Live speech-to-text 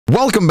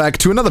Welcome back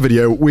to another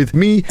video with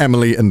me,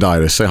 Emily, and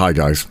Daidus. Say hi,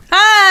 guys.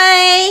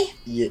 Hi!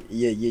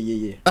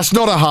 Yeah. That's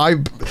not a hi.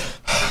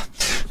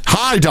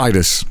 Hi,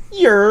 Daidus.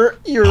 You're.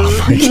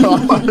 Oh my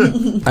God.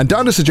 And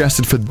Daidus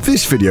suggested for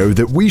this video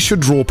that we should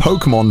draw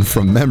Pokemon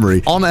from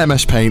memory on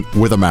MS Paint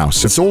with a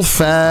mouse. It's all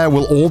fair,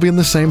 we'll all be in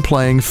the same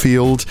playing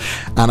field,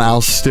 and I'll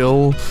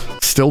still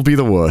be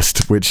the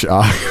worst, which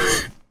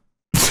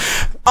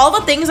All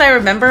the things I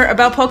remember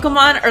about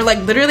Pokemon are like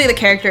literally the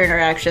character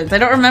interactions. I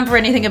don't remember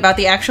anything about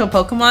the actual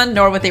Pokemon,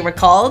 nor what they were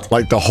called.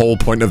 like the whole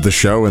point of the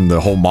show and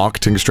the whole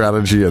marketing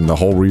strategy and the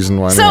whole reason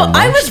why. So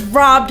I was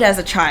robbed as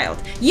a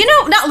child. You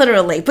know, not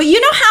literally, but you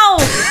know how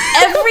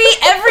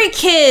every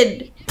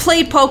kid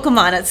played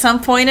Pokemon at some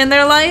point in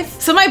their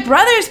life? So my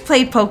brothers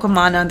played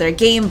Pokemon on their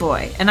Game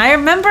Boy. And I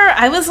remember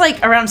I was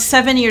like around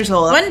 7 years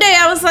old. One day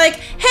I was like,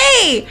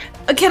 hey,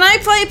 can I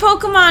play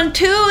Pokemon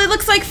too? It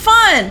looks like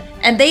fun.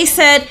 And they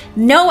said,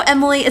 no,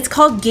 Emily, it's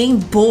called Game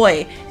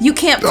Boy. You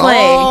can't play.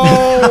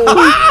 Oh.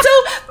 So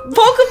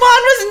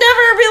Pokemon was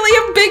never really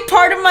a big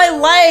part of my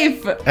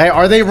life. Hey,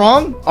 are they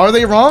wrong? Are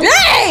they wrong?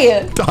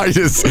 Hey!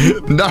 Daidus,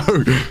 no.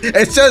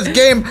 It says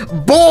Game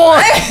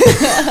Boy!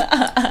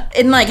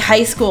 In like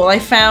high school, I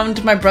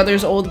found my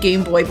brother's old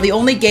Game Boy. The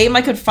only game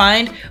I could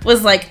find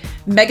was like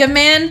Mega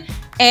Man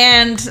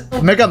and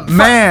Mega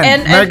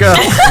Man! Mega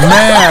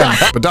Man!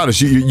 But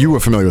Daidus, you were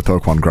familiar with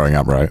Pokemon growing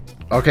up, right?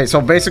 Okay,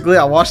 so basically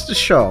I watched the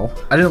show.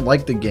 I didn't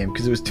like the game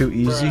because it was too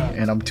easy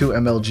and I'm too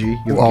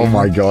MLG. Oh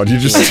my God,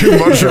 you're just too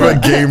much of a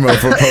gamer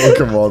for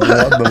Pokemon.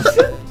 What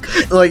the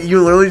Like,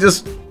 you literally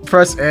just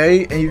press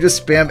A and you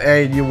just spam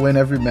A and you win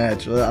every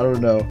match. I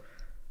don't know.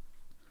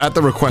 At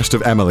the request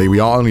of Emily, we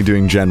are only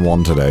doing Gen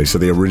 1 today, so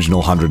the original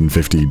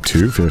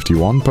 152,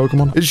 51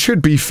 Pokemon. It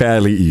should be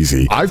fairly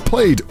easy. I've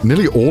played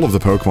nearly all of the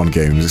Pokemon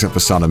games except for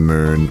Sun and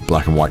Moon,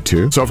 Black and White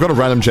 2. So I've got a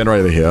random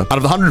generator here. Out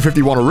of the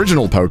 151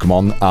 original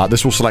Pokemon,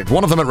 this will select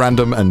one of them at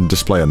random and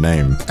display a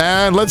name.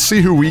 And let's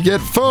see who we get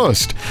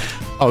first.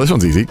 Oh, this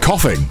one's easy.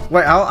 Coughing.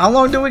 Wait, how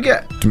long do we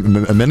get?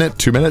 A minute,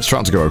 2 minutes,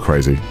 starting to go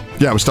crazy.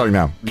 Yeah, we're starting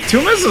now. 2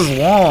 minutes is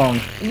long.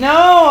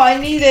 no, I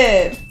need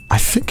it. I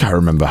think I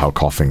remember how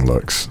coughing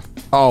looks.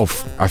 Oh,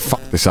 I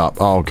fucked this up.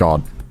 Oh,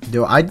 God.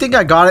 Dude, I think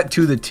I got it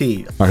to the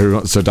T.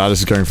 So Daidus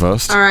is going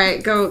first? All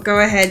right, go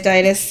ahead,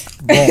 Daidus.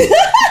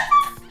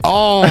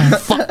 Oh,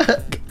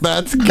 fuck.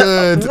 That's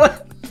good.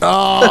 What?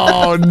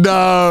 Oh,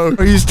 no.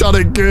 He's done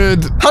it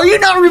good. How you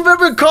not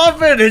remember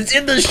Coffin? It's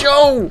in the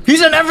show.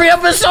 He's in every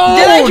episode.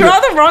 Did I draw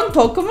the wrong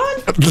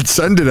Pokemon? Let's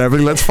send it,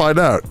 Emily. Let's find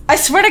out. I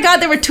swear to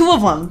God, there were 2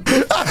 of them.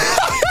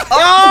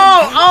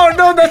 Oh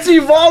no, that's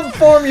evolved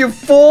form, you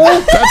fool.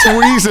 That's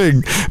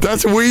wheezing.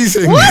 That's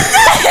wheezing. What the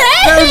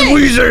heck? That's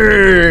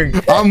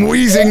wheezing. I'm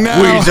wheezing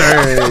now.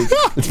 Wheezing.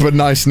 It's been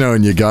nice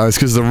knowing you guys,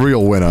 because the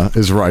real winner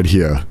is right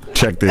here.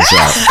 Check this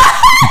out.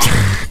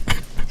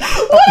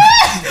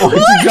 Why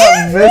you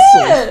got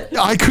missiles?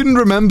 I couldn't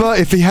remember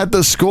if he had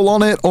the skull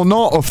on it or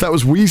not, or if that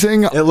was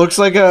wheezing. It looks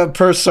like a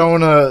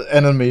Persona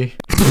enemy.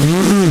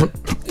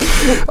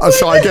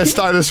 So I guess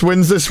Daidus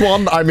wins this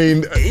one. I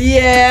mean,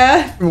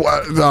 Yeah.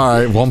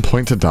 alright, 1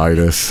 point to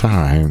Daidus.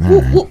 Alright.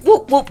 Whoop,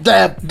 whoop, whoop,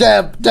 dab,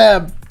 dab,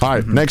 dab.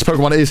 Alright, next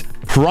Pokemon is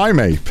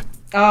Primeape.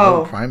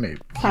 Oh, Primate.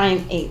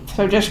 Primeape.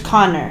 So just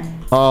Connor.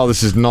 Oh,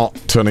 this is not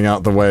turning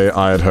out the way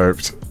I had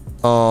hoped.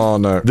 Oh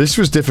no. This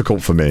was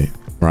difficult for me,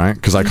 right?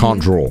 Because I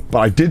can't draw. But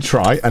I did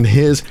try, and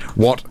here's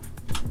what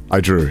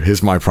I drew.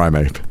 Here's my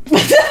Primeape.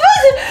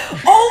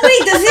 Oh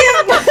wait, does he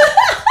have?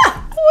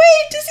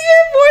 Wait, does he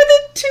have more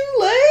than 2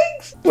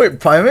 legs? Wait,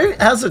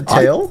 Primate has a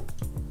tail?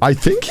 I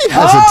think he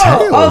has a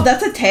tail. Oh,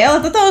 that's a tail.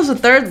 I thought that was a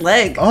 3rd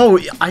leg. Oh,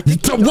 I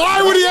think.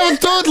 Why would he have a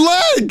 3rd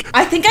leg?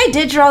 I think I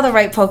did draw the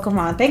right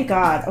Pokemon. Thank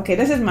God. Okay,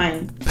 this is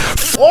mine.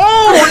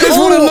 Oh, That is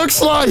what it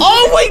looks like.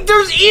 Oh, wait,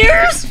 there's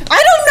ears?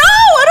 I don't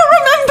know. I don't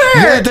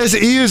remember. Yeah, there's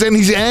ears, and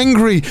he's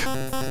angry.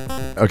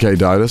 Okay,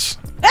 Daidus.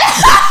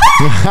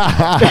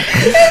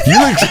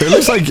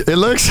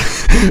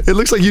 It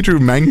looks like you drew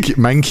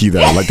Mankey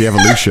there, like the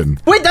evolution.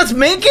 Wait, that's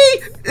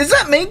Mankey? Is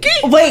that Mankey?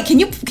 Wait, can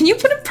you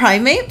put a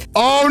Primeape?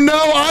 Oh no,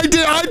 I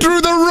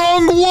drew the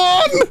wrong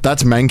one.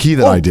 That's Mankey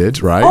that I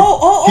did, right?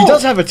 Oh. He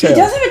does have a tail. He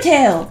does have a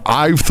tail.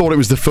 I thought it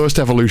was the first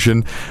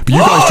evolution, but you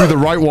guys drew the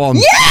right one.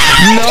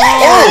 Yeah! No!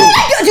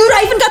 Dude,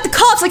 I even got the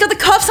cuffs. I got the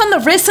cuffs on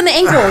the wrists and the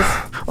ankles.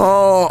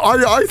 Oh,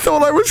 I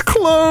thought I was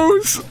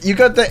close. You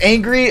got the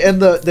angry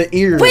and the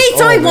ears. Wait,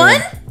 so I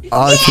won?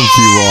 I think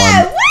you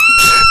won.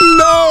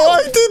 No,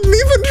 I didn't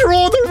even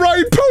draw the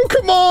right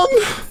Pokemon.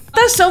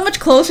 That's so much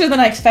closer than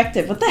I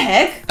expected. What the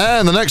heck?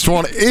 And the next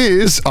one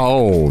is,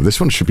 oh, this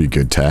one should be a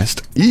good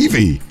test.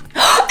 Eevee.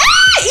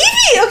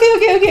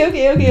 Eevee!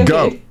 Okay.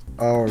 Go.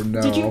 Oh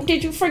no.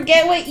 Did you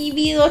forget what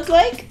Eevee looked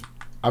like?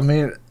 I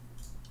mean.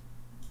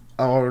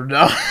 Oh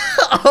no.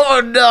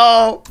 Oh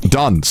no.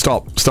 Done.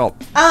 Stop.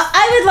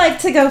 I would like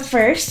to go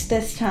first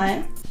this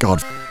time.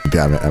 God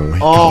damn it, Emily.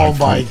 Oh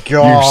my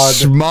God. You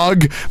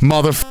smug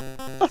mother.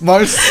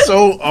 Mine's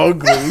so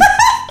ugly.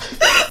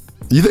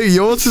 You think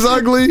yours is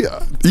ugly?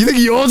 You think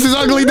yours is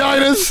ugly,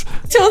 Daidus?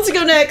 So let's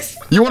go next.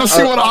 You want to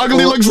see what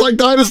ugly looks like,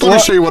 Daidus? Let me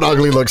show you what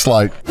ugly looks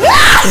like.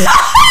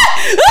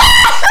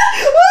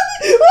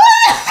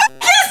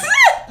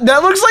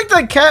 That looks like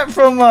that cat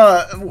from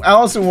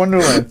Alice in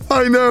Wonderland.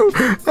 I know.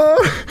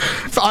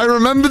 I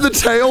remember the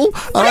tail,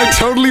 and I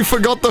totally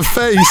forgot the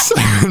face.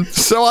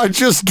 So I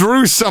just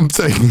drew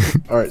something.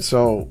 All right,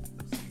 so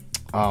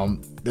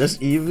this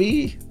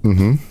Eevee,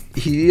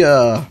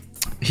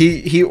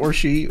 he or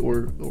she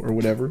or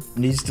whatever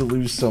needs to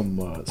lose some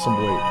weight.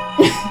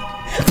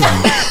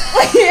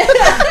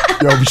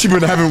 Yo, but you've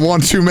been having one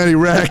too many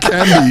rare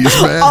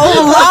candies, man.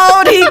 Oh,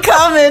 Lord, he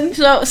coming.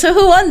 So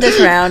who won this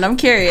round? I'm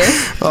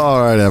curious.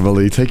 All right,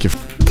 Emily, take your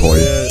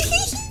point.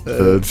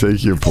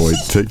 Take your point.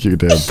 Take your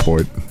damn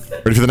point.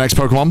 Ready for the next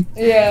Pokemon?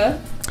 Yeah.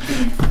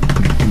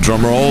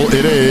 Drum roll.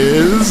 It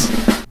is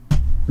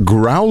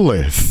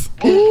Growlithe.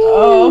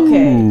 Oh,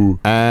 okay. Ooh.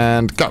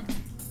 And go.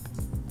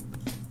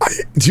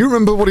 Do you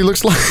remember what he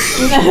looks like?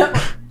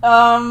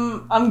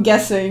 I'm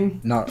guessing.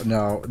 No.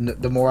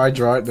 The more I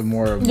draw it, the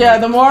more. Yeah,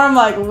 the more I'm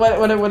like,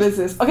 what is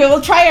this? Okay,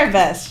 we'll try our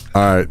best.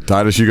 All right,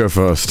 Daidus, you go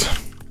first.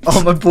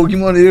 Oh, my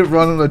Pokemon didn't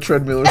run on a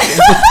treadmill or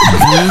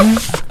something.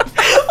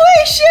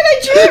 Wait, shit, I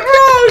drew it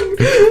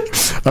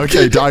wrong.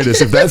 Okay,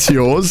 Daidus, if that's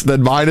yours,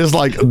 then mine is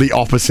like the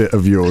opposite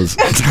of yours.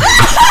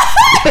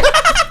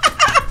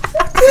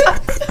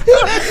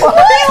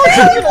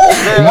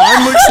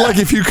 Mine looks like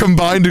if you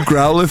combined a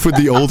Growlithe with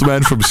the old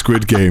man from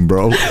Squid Game,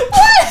 bro. What?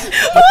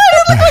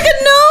 It looked like a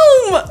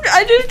gnome.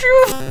 I just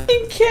drew a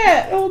fucking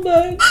cat. Hold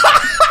on.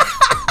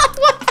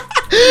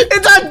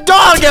 It's a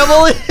dog,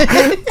 Emily.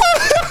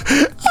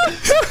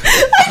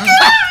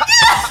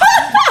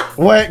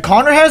 Wait,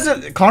 Connor has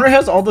it. Connor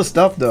has all the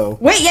stuff though.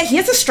 Wait, yeah, he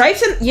has the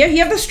stripes in. Yeah, he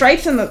have the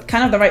stripes in the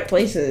kind of the right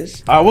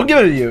places. We'll give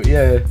it to you.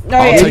 Yeah. No,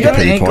 I'll yeah, take a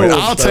pity ankle point.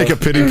 and I'll stuff. take a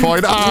pity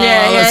point. Ah,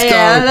 yeah. let's go.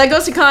 That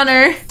goes to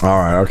Connor. All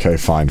right, okay,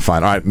 fine.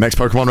 All right, next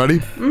Pokemon ready?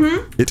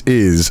 Mm-hmm. It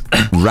is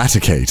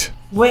Raticate.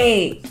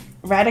 Wait,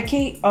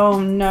 Raticate? Oh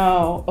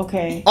no.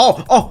 Okay.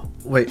 Oh,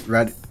 wait,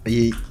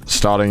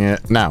 Starting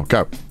it now.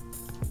 Go.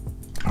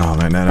 Oh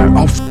no.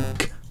 Oh,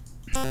 fuck.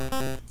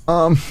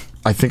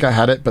 I think I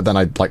had it, but then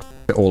I like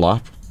it all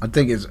up. I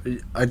think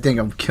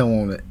I'm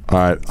killing it. All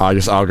right,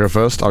 I'll go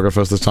first. I'll go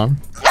first this time.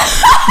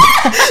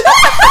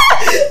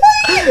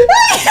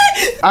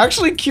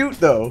 Actually cute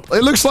though.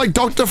 It looks like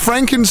Dr.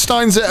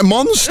 Frankenstein's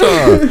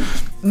monster.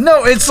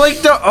 No, it's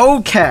like the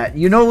O cat.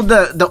 You know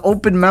the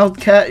open mouth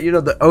cat. You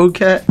know the O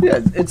cat. Yeah,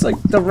 it's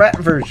like the rat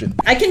version.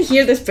 I can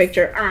hear this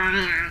picture.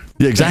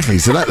 Yeah, exactly.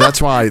 So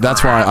that's why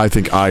I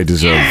think I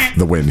deserve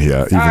the win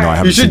here, even though I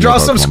haven't. You should seen draw your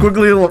some Pokemon.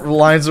 squiggly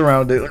lines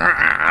around it.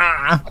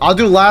 I'll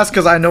do last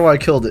because I know I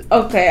killed it.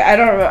 Okay, I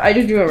don't know. I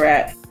just drew a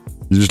rat.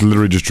 You just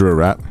literally just drew a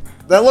rat.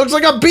 That looks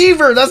like a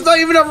beaver. That's not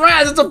even a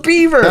rat. It's a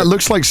beaver. That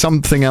looks like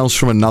something else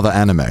from another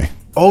anime.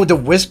 Oh, the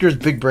whiskers,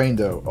 big brain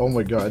though. Oh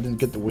my god, I didn't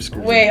get the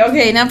whiskers. Wait,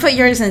 okay, now put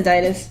yours in,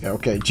 Daidus. Yeah,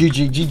 okay,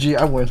 GG,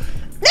 I win.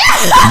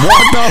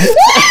 What the?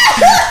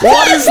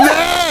 What is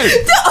that?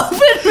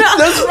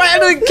 That's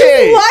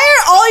Raticate. Why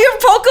are all your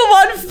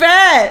Pokemon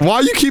fat?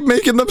 Why you keep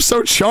making them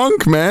so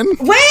chunk, man?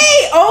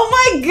 Wait! Oh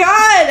my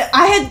god!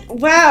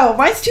 Wow,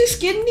 mine's too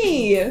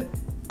skinny.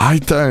 I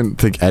don't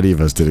think any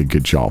of us did a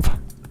good job.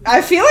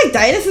 I feel like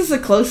Daidus is the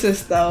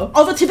closest though.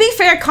 Although to be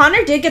fair,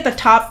 Connor did get the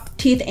top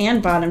teeth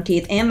and bottom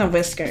teeth and the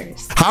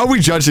whiskers. How are we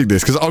judging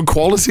this? Because on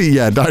quality,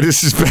 yeah,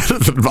 Daidus is better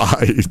than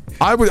mine.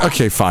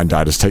 Okay, fine,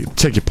 Daidus.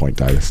 Take your point,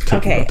 Daidus.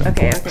 Okay.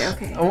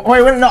 Oh,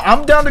 wait, no,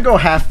 I'm down to go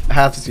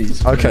half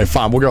C's. Okay,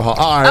 fine, we'll go hard.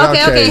 All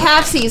right, Okay,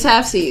 half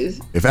C's.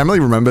 If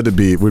Emily remembered,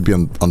 it would be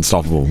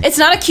unstoppable. It's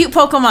not a cute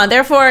Pokemon,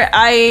 therefore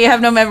I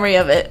have no memory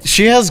of it.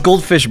 She has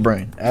goldfish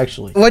brain,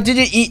 actually. What did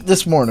you eat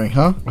this morning,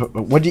 huh?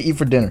 What did you eat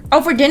for dinner?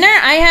 Oh, for dinner,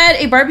 I had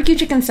a barbecue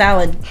chicken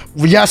salad.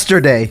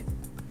 Yesterday.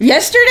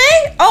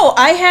 Yesterday? Oh,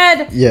 I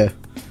had... Yeah.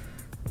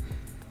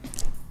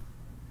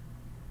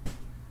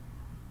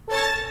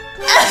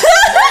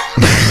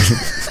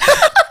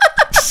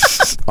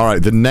 All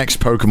right, the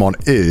next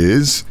Pokemon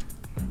is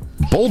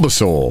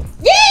Bulbasaur.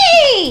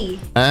 Yay!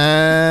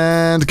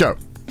 And go.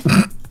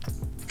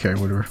 Okay,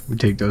 whatever. We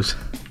take those.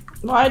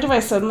 Why do I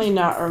suddenly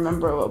not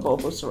remember what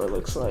Bulbasaur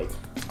looks like?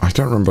 I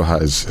don't remember how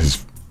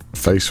his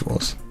face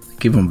was.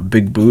 Give him a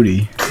big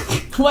booty.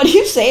 Why do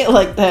you say it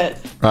like that?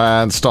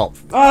 And stop.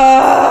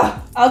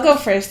 I'll go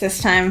first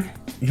this time.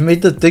 You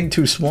made the thing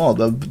too small.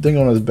 The thing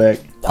on his back.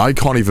 I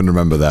can't even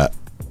remember that.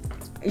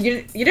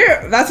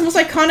 That's the most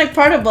iconic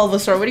part of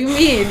Bulbasaur. What do you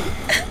mean?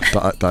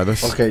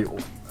 Daidus? Okay,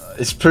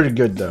 it's pretty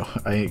good though.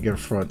 I ain't gonna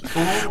front.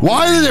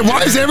 Why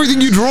is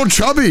everything you draw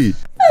chubby?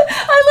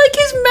 I like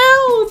his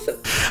mouth.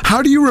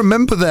 How do you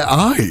remember their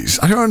eyes?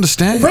 I don't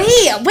understand. Wait,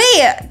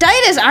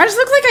 Daidus, ours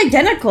look like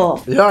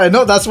identical. Yeah, I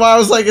know. That's why I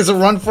was like, it's a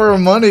run for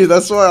money.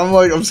 That's why I'm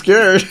like, I'm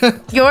scared.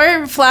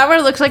 Your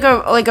flower looks like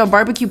a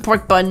barbecue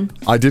pork bun.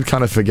 I did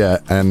kind of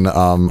forget, and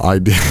I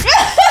did.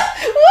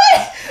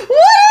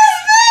 What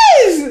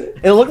is this?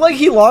 It looked like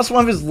he lost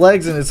one of his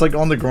legs and it's like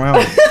on the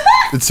ground.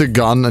 It's a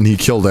gun, and he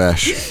killed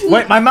Ash.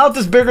 Wait, my mouth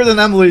is bigger than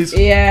Emily's.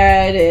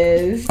 Yeah, it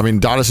is. I mean,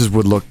 Daidus's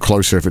would look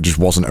closer if it just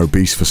wasn't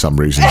obese for some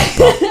reason.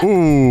 But,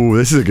 ooh,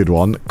 this is a good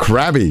one.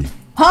 Krabby.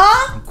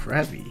 Huh?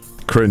 Krabby.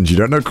 Cringe. You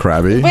don't know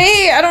Krabby?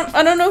 Wait, I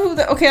don't know who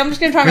the. Okay, I'm just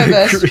gonna try my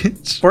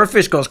best.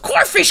 Corefish goes,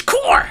 Corefish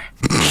core!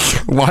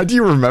 Why do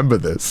you remember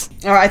this?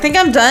 All right, I think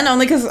I'm done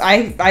only because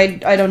I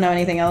don't know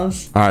anything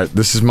else. All right,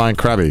 this is mine,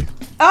 Krabby.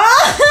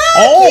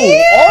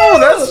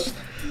 Oh,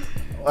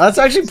 that's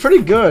actually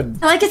pretty good.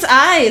 I like its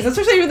eyes. That's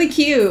actually really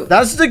cute.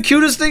 That's the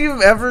cutest thing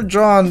you've ever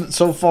drawn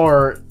so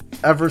far,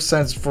 ever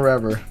since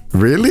forever.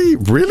 Really?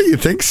 Really? You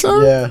think so?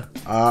 Yeah.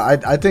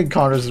 I think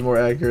Connor's is more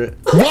accurate.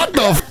 What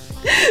the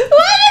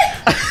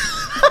What?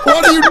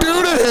 What do you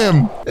do to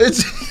him?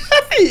 It's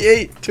he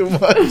ate too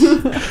much.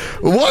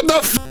 What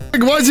the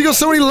Why has he got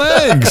so many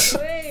legs?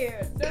 Wait,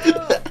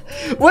 no.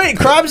 Wait,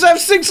 crabs have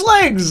 6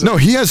 legs. No,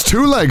 he has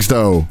 2 legs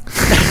though.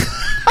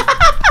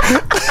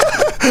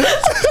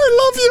 I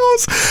love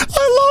yours.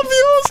 I love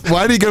yours.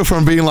 Why did he go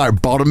from being like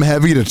bottom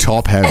heavy to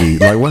top heavy?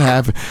 Like what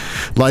happened?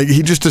 Like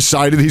he just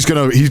decided he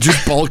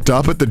just bulked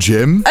up at the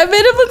gym. I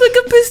made him look like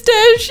a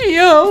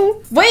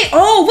pistachio. Wait,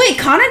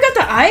 Connor got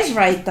the eyes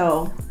right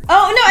though.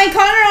 Oh no, and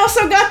Connor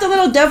also got the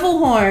little devil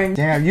horn.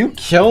 Damn, you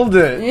killed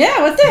it. Yeah,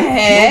 what the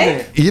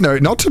heck? You know,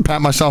 not to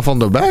pat myself on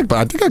the back, but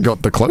I think I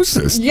got the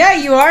closest. Yeah,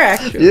 you are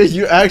actually. Yeah,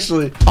 you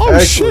actually. Oh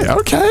shit!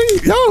 Okay,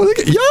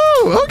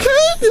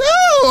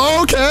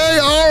 okay,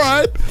 all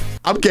right.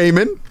 I'm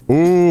gaming.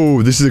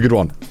 Ooh, this is a good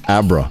one.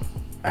 Abra.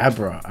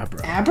 Abra.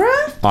 Abra?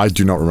 I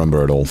do not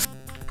remember at all.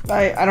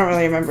 I don't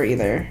really remember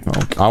either.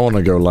 Okay, I want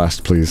to go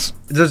last, please.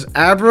 There's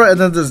Abra, and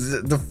then there's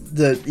the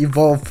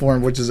evolved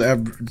form, which is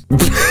Abra.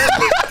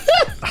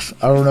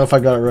 I don't know if I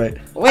got it right.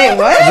 Wait,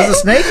 what? Is this a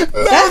snake?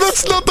 No,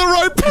 that's not the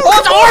right part. Oh,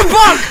 it's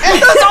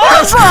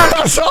Arbok!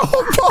 That's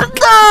Arbok.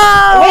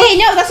 No! Wait,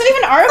 no, that's not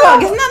even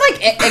Arbok. Isn't that like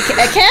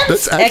Ekans?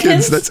 That's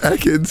Ekans. That's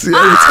Ekans.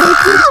 Yeah, it's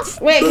Ekans.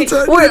 Wait,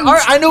 That's Wait,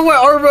 Ekans. I know what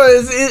Arbok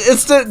is.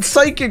 It's the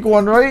psychic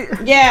one, right?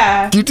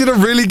 yeah. You did a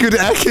really good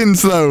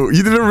Ekans, though.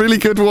 You did a really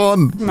good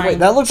one. Wait,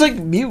 that looks like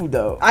Mew,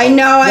 though. I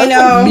know. That's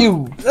like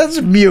Mew.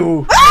 That's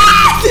Mew.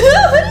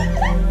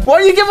 Why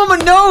do you give him a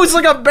nose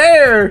like a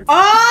bear?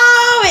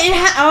 Oh, it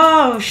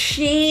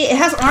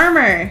has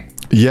armor.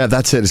 Yeah,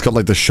 that's it. It's got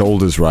like the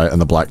shoulders, right, and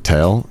the black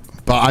tail.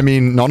 But I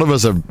mean, none of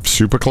us are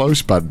super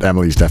close, but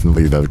Emily's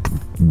definitely the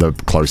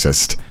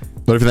closest.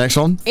 Ready for the next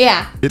one?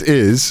 Yeah. It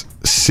is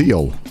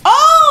Seal.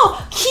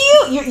 Oh,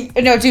 cute.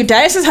 No, dude,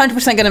 Daidus is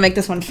 100% gonna make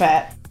this one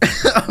fat.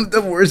 I'm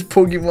the worst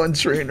Pokemon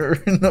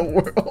trainer in the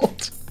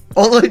world.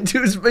 All I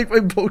do is make my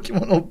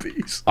Pokemon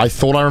obese. I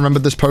thought I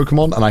remembered this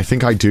Pokemon, and I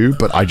think I do,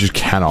 but I just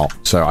cannot.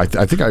 So I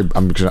think I'm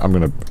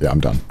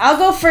done. I'll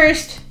go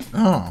first.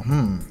 Oh,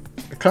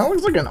 It kind of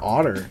looks like an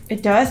otter.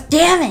 It does?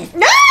 Damn it.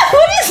 No,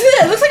 what is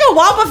it? It looks like a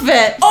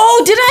Wobbuffet.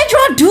 Oh, did I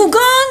draw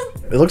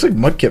Dugong? It looks like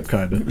Mudkip,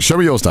 kind of. Show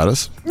me your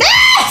status.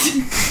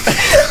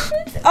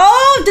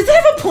 Oh, does it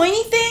have a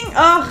pointy thing?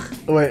 Ugh.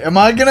 Wait, am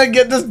I gonna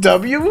get this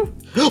W?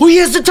 Oh, he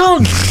has the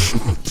tongue!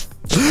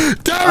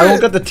 Damn I it! won't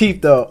get the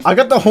teeth, though. I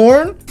got the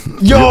horn?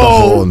 You Yo! got the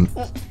horn.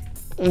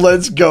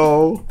 Let's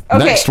go.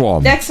 Okay, Next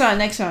one. Next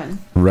one.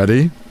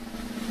 Ready?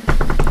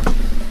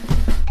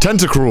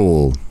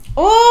 Tentacruel.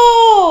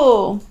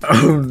 Oh!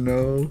 Oh,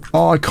 no.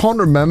 Oh, I can't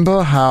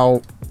remember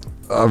how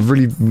a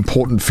really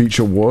important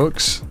feature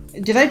works.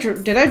 Did I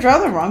draw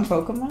the wrong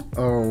Pokemon?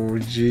 Oh,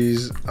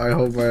 jeez.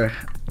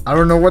 I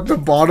don't know what the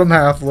bottom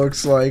half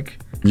looks like.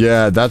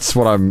 Yeah, that's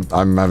what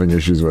I'm having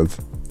issues with.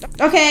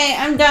 Okay,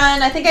 I'm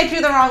done. I think I drew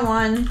the wrong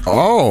one.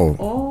 Oh.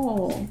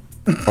 Oh.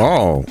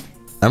 Oh.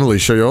 Emily,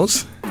 show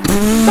yours. What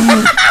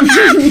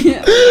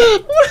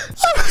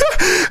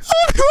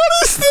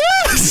is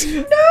this?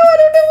 No, I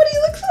don't know what he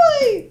looks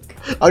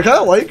like. I kind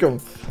of like him.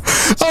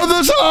 Oh,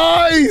 those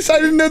eyes! I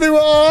didn't know they were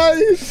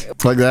eyes!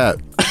 Like that.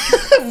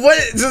 What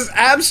is this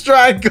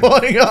abstract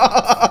going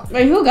on?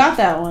 Wait, who got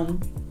that one?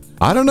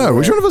 I don't know.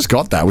 Which one of us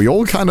got that? We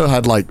all kind of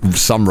had like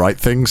some right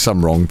things,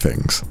 some wrong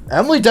things.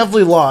 Emily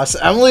definitely lost.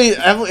 Emily,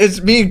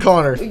 it's me and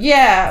Connor.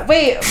 Yeah,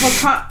 wait,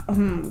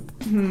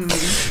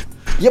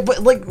 Yeah,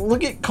 but like,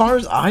 look at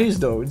Connor's eyes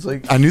though. It's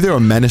like I knew they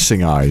were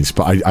menacing eyes,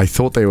 but I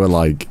thought they were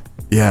like,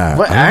 yeah.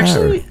 But I don't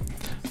know.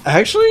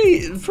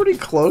 actually, pretty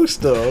close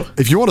though.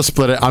 If you want to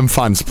split it, I'm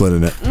fine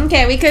splitting it.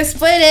 Okay, we could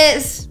split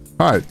it.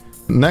 All right.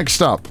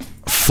 Next up,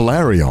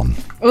 Flareon.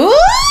 Ooh,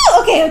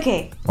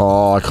 okay.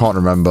 Oh, I can't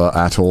remember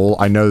at all.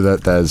 I know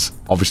that there's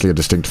obviously a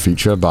distinct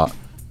feature, but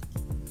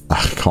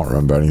I can't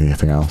remember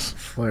anything else.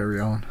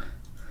 Flareon.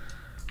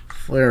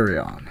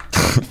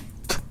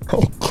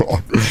 Oh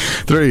god.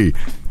 3,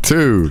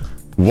 2,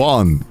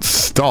 1,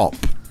 stop.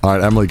 All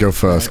right, Emily, go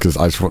first because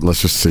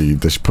let's just see.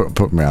 This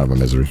put me out of my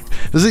misery.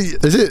 Does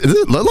it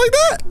look like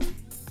that?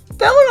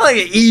 That looked like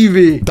an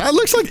Eevee. That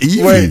looks like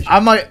Eevee. Wait,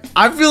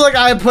 I feel like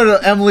I put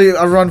Emily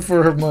a run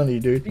for her money,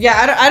 dude. Yeah,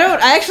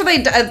 I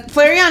actually,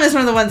 Flareon is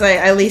one of the ones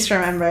I least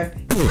remember.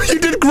 You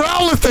did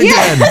Growlithe again.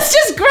 Yeah, that's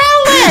just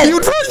Growlithe. You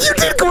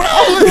did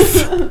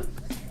Growlithe.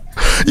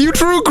 You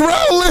drew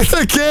Growlithe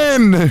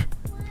again.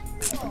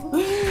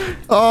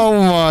 Oh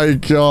my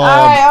god.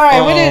 All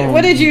right.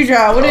 What did you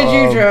draw? What did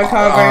you draw,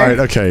 Cobber? All right,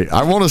 okay.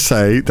 I want to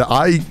say that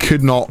I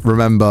could not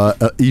remember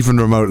even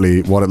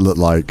remotely what it looked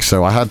like,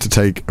 so I had to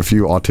take a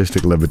few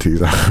artistic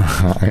liberties.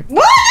 Right.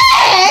 What the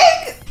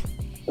heck?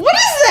 What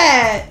is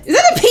that? Is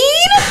that a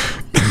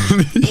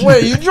peen?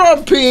 Wait, you draw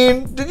a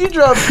peen? Did you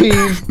draw a peen?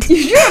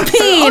 You drew a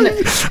peen.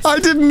 I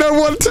didn't know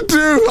what to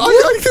do.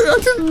 I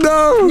didn't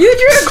know. You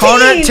drew a peen.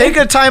 Connor, take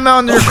a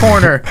timeout in your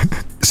corner.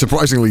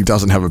 Surprisingly,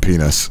 doesn't have a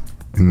penis.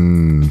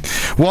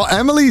 Well,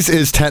 Emily's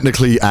is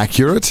technically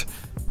accurate,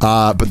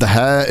 but the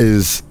hair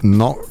is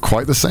not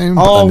quite the same.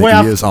 Oh, and wait,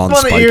 the ears aren't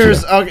spiky.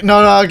 ears. Okay, no,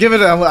 I'll give it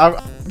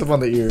the one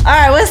the ears. All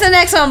right, what's the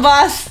next one,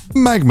 boss?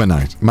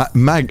 Magmanite.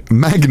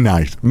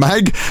 Magnemite.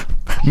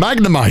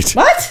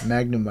 What?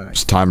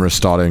 Magnemite. Timer is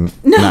starting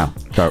now.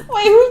 Go.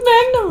 Wait, who's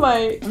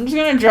Magnemite? I'm just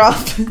gonna drop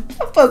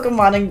a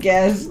Pokemon and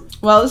guess.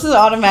 Well, this is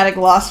automatic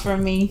loss for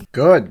me.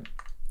 Good.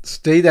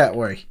 Stay that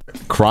way.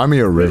 Cry me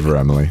a river,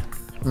 Emily.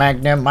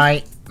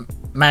 Magnemite.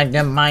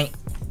 Magnemite.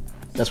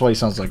 That's what he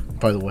sounds like,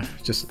 by the way.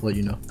 Just to let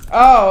you know.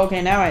 Oh,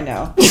 okay, now I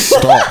know.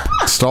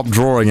 Stop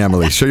drawing,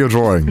 Emily. Show your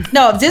drawing.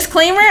 No,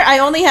 disclaimer, I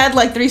only had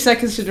like 3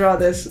 seconds to draw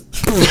this.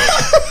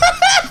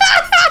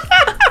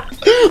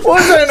 What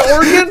was that, an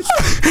organ?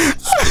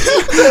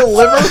 A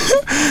liver?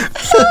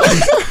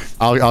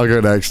 I'll go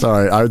next. All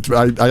right. I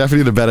definitely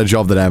did a better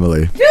job than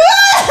Emily. That's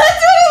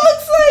what it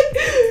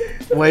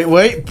looks like.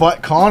 Wait,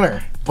 but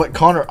Connor,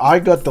 I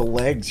got the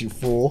legs, you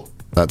fool.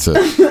 That's it.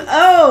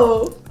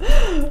 Oh.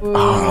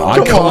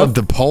 I colored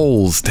the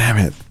poles. Damn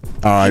it.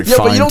 All right, Yeah,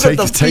 but fine. you don't get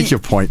the Take your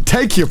point.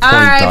 Take your point,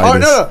 right.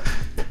 Daidus.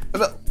 Oh,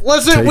 no.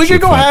 Listen, Take we can your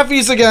go point.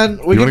 halfies again.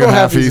 We You can want to go go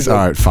halfies halfies? again.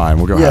 All right, fine.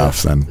 We'll go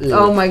halves then. Yeah.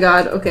 Oh my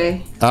god,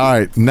 okay. All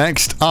right,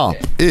 next up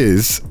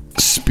is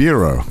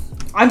Spearow.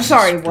 I'm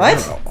sorry, what?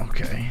 Oh,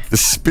 okay.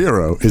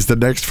 Spearow is the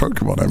next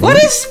Pokemon, Emily.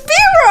 What is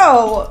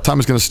Spearow? Time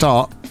is going to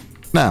start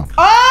now.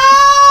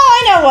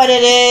 Oh, I know what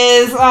it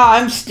is. Oh,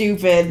 I'm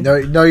stupid. No,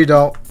 you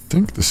don't. I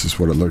think this is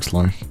what it looks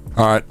like.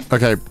 All right,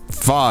 okay.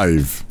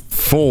 5,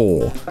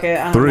 4, Okay,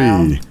 I don't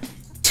know. 3,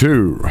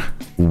 2,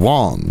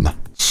 1.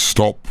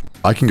 Stop.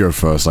 I can go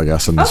first, I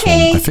guess, on this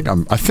Okay.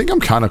 one. I think I'm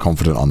kind of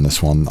confident on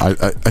this one. I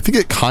think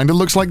it kind of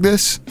looks like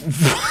this. Is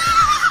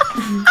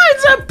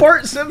that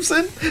Bart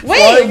Simpson?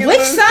 Wait,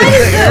 which side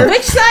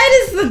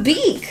is the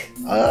beak?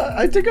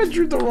 I think I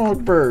drew the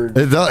wrong bird.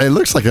 It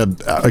looks like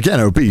again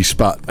obese,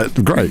 but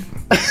great.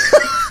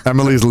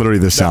 Emily's literally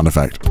this sound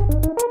effect.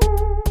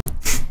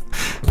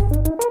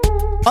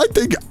 I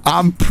think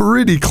I'm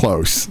pretty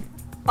close.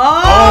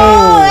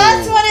 Oh,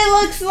 that's what it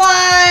looks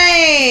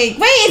like.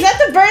 Wait, is that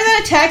the bird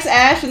that attacks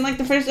Ash in like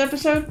the first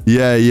episode?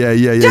 Yeah.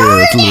 That's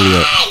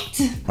literally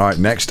it. All right,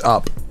 next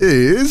up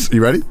is.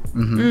 You ready?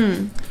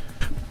 Mm-hmm.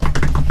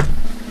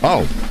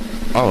 Oh,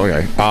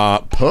 okay.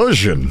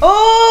 Persian.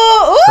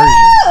 Oh,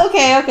 ooh,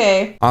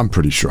 okay. I'm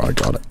pretty sure I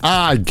got it.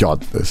 I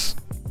got this.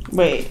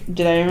 Wait,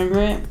 did I remember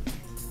it?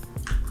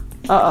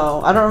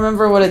 Uh-oh, I don't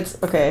remember what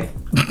it's. Okay.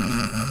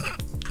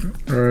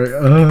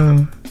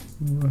 Alright,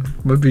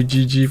 might be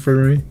GG for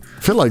me.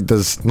 I feel like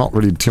there's not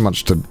really too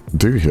much to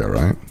do here,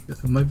 right?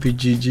 It might be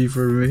GG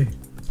for me.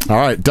 All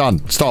right,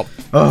 done. Stop.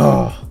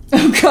 Oh.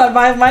 Oh god,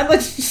 mine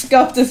looks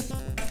scuffed as.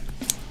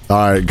 All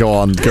right, go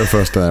on. Go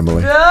first, then,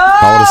 Emily. No!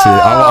 I want to see.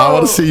 I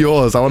want to see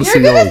yours. I want to see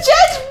You're gonna yours.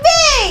 judge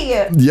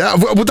me! Yeah,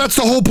 well, that's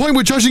the whole point.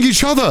 We're judging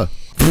each other.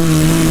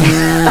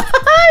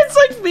 It's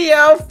like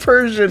Meowth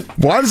Persian.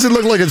 Why does it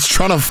look like it's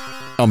trying to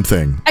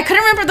something? I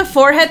couldn't remember if the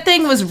forehead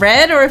thing was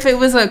red or if it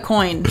was a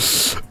coin.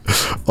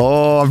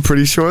 Oh, I'm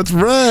pretty sure it's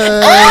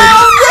red.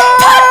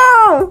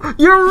 Oh no!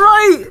 You're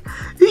right.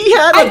 He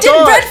had I did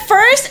red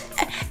first,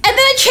 and then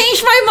I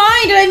changed my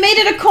mind and I made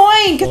it a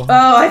coin.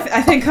 Oh,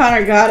 I think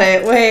Connor got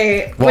it.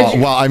 Wait.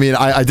 Well, I mean,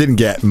 I didn't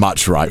get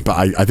much right, but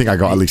I think I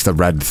got at least a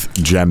red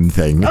gem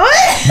thing. The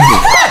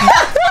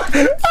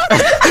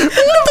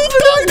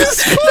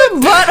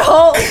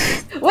butthole.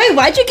 Wait,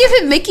 why'd you give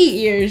it Mickey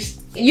ears?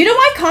 You know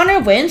why Connor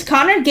wins?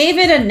 Connor gave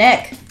it a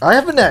neck. I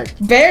have a neck.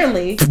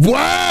 Barely.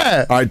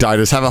 Where? All right,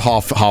 Daidus, have a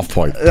half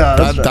point. Yeah,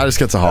 that's right. Daidus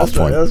gets a half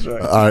point. That's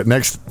right. All right,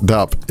 next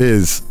up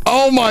is.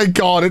 Oh my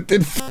God! It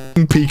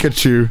f***ing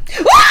Pikachu.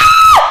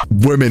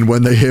 Women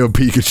when they hear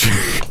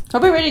Pikachu.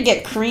 Probably ready to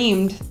get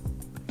creamed.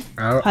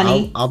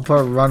 Honey. I'll put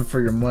a run for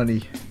your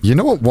money. You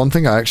know what? One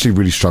thing I actually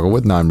really struggle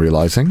with now I'm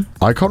realizing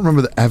I can't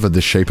remember ever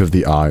the shape of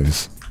the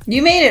eyes.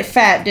 You made it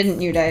fat,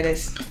 didn't you,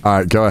 Daidus? All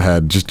right, go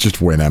ahead.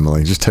 Just win,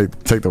 Emily. Just take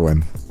the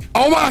win.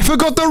 Oh my! I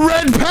forgot the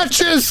red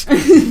patches.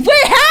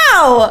 Wait,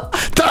 how?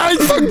 I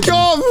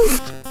forgot.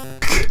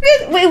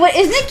 Wait, what?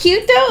 Isn't it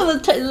cute though?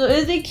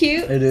 Isn't it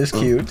cute? It is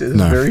cute. It's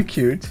No. very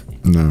cute.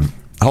 No.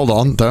 Hold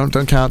on.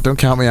 Don't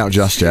count me out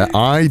just yet.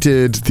 I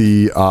did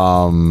the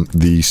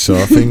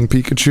surfing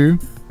Pikachu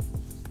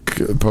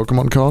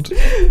Pokemon card.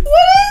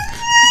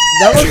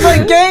 That looks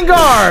like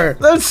Gengar.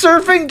 That's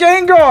surfing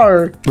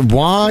Gengar.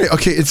 Why?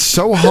 Okay, it's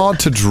so hard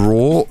to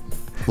draw,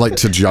 like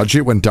to judge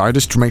it when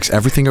Daidus makes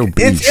everything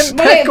obese. It's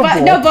Wait,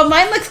 impeccable. but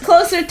mine looks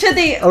closer to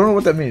the. I don't know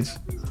what that means.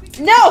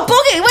 No,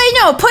 wait,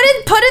 no. Put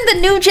in the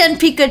new gen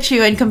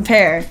Pikachu and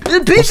compare.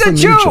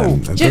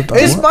 Pikachu!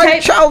 It's my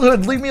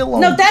childhood. Leave me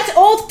alone. No, that's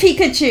old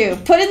Pikachu.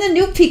 Put in the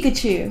new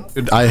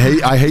Pikachu. I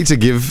hate to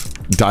give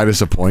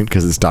Daidus a point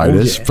because it's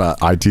Daidus, yeah.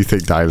 but I do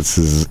think Daidus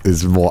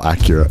is more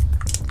accurate.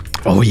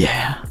 Oh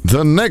yeah.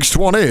 The next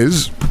one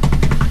is...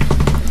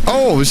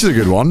 Oh, this is a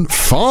good one.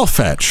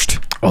 Farfetch'd.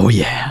 Oh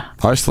yeah.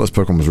 I just thought this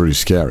Pokemon was really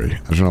scary.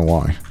 I don't know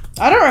why.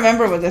 I don't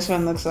remember what this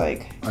one looks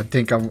like. I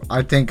think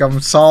I'm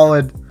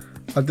solid.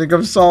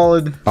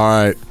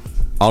 Alright,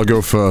 I'll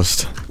go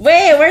first.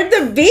 Wait, where'd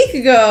the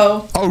beak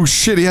go? Oh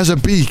shit, he has a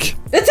beak.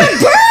 It's a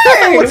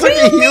bird! Looks like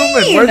a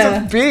human. Mean? Where's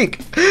the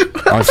beak?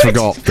 I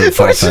forgot that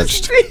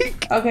Farfetch'd.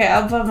 Okay,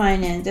 I'll put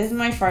mine in. This is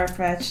my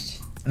Farfetch'd.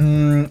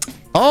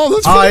 Oh,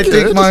 that's pretty I good.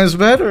 think mine's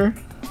better.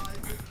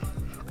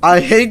 I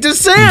hate to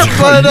say it,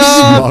 but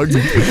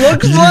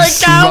looks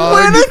like I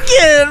win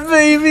again,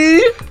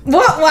 baby.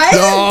 What? Why is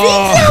his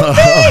beak so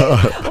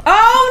big?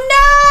 Oh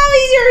no!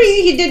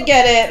 He did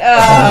get it.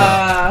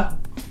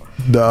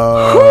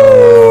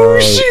 No.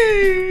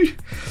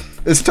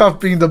 It's tough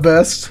being the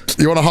best.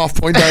 You want a half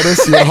point,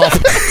 Daidus? You want a half?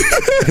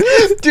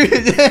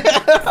 Dude.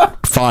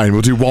 Fine,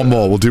 we'll do one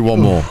more.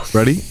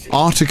 Ready?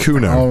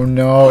 Articuno. Oh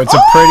no, it's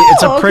a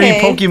pretty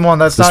Pokemon.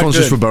 That's this not one's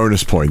good. just for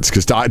bonus points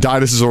because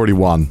Daidus has already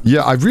won.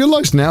 Yeah, I've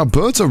realized now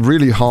birds are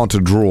really hard to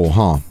draw,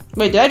 huh?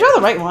 Wait, did I draw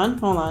the right one?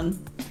 Hold on.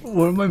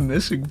 What am I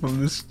missing from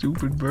this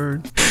stupid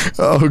bird?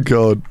 Oh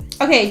god.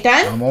 Okay,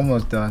 done? I'm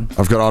almost done.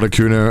 I've got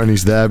Articuno and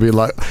he's there being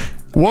like,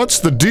 what's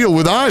the deal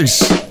with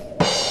ice?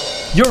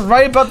 You're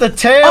right about the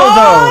tail,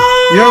 though.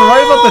 You're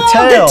right about the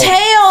tail. The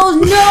tail,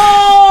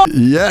 no!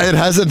 Yeah, it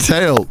has a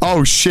tail.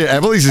 Oh shit,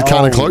 Emily's is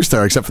kind of close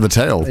there, except for the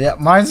tail. Yeah,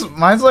 mine's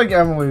like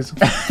Emily's.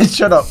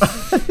 Shut up.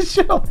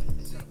 Shut up.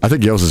 I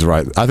think yours is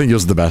right. I think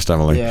yours is the best,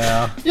 Emily.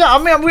 Yeah. Yeah,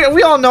 I mean,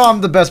 we all know I'm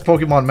the best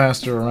Pokemon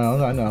master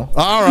around. I know.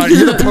 All right,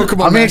 you're the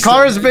Pokemon I mean, master.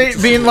 Clara's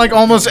being like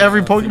almost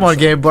every Pokemon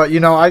game, but you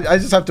know, I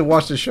just have to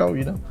watch the show.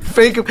 You know,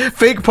 fake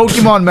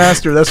Pokemon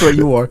master. That's what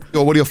you are.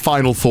 What are your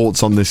final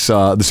thoughts on this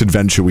this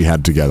adventure we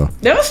had together?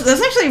 That was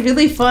actually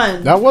really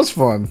fun. That was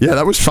fun. Yeah,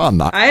 that was fun.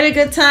 I had a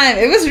good time.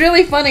 It was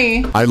really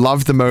funny. I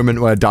loved the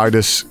moment where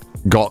Daidus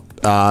got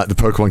the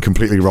Pokemon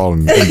completely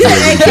wrong. Yeah.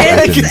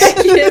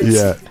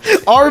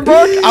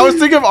 Arbok? I was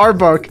thinking of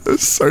Arbok.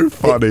 It's so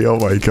funny. Oh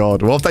my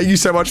god. Well, thank you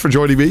so much for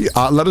joining me.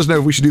 Let us know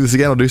if we should do this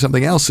again or do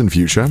something else in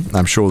future.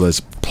 I'm sure there's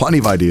plenty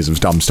of ideas of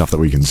dumb stuff that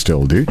we can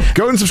still do.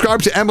 Go and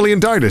subscribe to Emily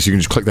and Daidus. You can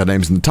just click their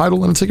names in the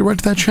title and it'll take you right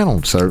to their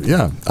channel. So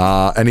yeah.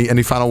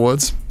 Any final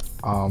words?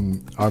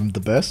 I'm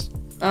the best.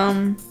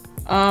 I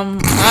am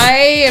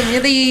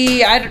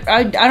really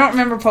I don't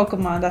remember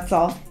Pokemon, that's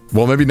all.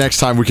 Well, maybe next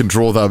time we can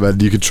draw them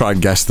and you can try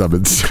and guess them.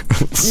 And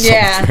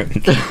yeah.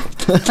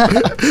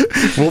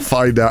 We'll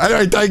find out.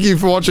 Anyway, thank you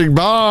for watching.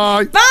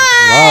 Bye. Bye.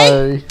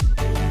 Bye.